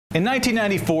In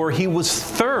 1994, he was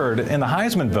third in the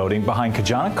Heisman voting behind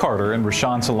Kajana Carter and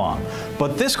Rashawn Salaam.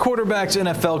 But this quarterback's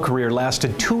NFL career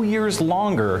lasted 2 years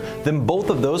longer than both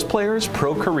of those players'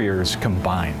 pro careers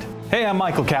combined. Hey, I'm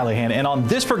Michael Callahan, and on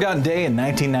this forgotten day in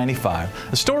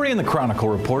 1995, a story in the Chronicle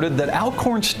reported that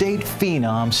Alcorn State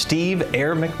phenom Steve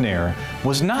 "Air" McNair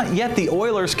was not yet the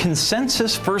Oilers'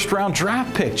 consensus first-round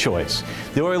draft pick choice.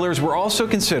 The Oilers were also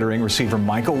considering receiver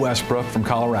Michael Westbrook from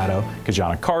Colorado,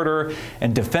 Kajana Carter,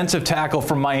 and defensive tackle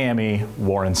from Miami,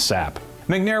 Warren Sapp.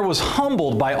 McNair was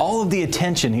humbled by all of the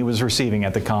attention he was receiving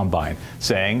at the Combine,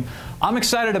 saying, "I'm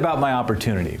excited about my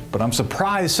opportunity, but I'm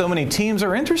surprised so many teams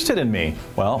are interested in me."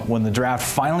 Well, when the draft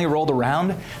finally rolled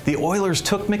around, the Oilers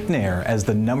took McNair as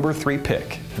the number 3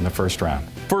 pick in the first round.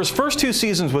 For his first 2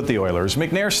 seasons with the Oilers,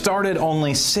 McNair started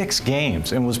only 6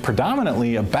 games and was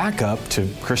predominantly a backup to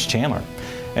Chris Chandler.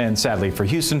 And sadly for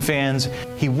Houston fans,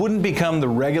 he wouldn't become the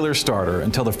regular starter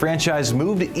until the franchise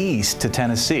moved east to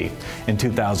Tennessee. In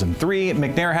 2003,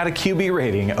 McNair had a QB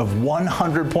rating of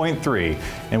 100.3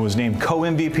 and was named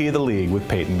co-MVP of the league with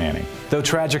Peyton Manning. Though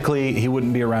tragically, he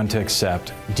wouldn't be around to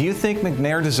accept. Do you think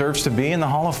McNair deserves to be in the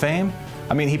Hall of Fame?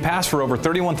 I mean, he passed for over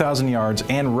 31,000 yards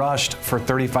and rushed for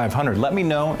 3,500. Let me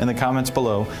know in the comments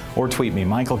below or tweet me,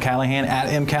 Michael Callahan at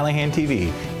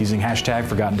MCallahanTV, using hashtag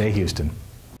ForgottenDayHouston.